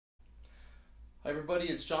Hi everybody,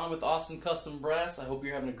 it's John with Austin Custom Brass. I hope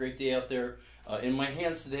you're having a great day out there. In my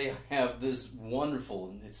hands today I have this wonderful,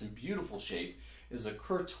 and it's in beautiful shape, is a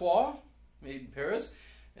Courtois, made in Paris,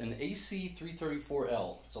 an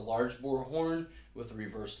AC334L. It's a large bore horn with a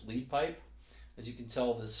reverse lead pipe. As you can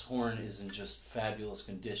tell, this horn is in just fabulous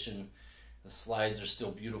condition. The slides are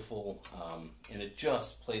still beautiful, and it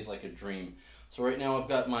just plays like a dream. So right now I've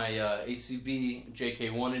got my ACB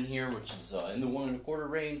JK1 in here, which is in the 1 1/4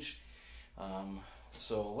 range.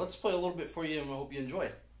 So let's play a little bit for you, and I hope you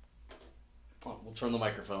enjoy. We'll turn the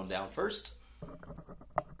microphone down first.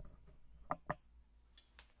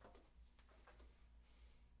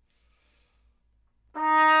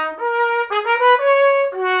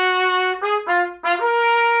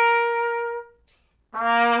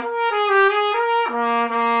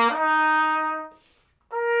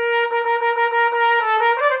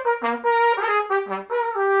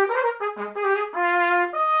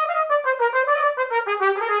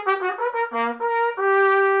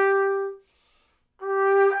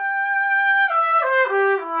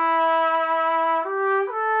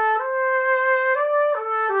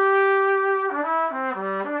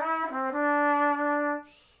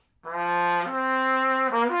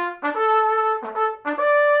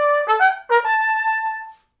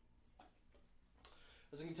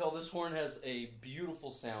 As you can tell, this horn has a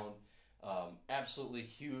beautiful sound, absolutely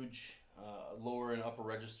huge lower and upper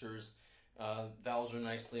registers. Valves are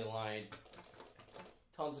nicely aligned,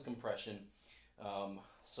 tons of compression.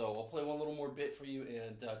 So I'll play one little more bit for you,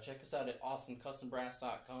 and check us out at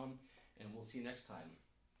austincustombrass.com, and we'll see you next time.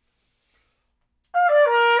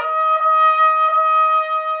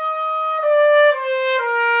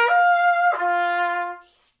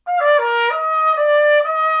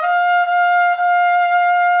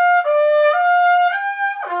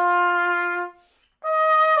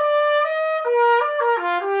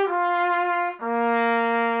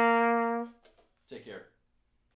 Take care.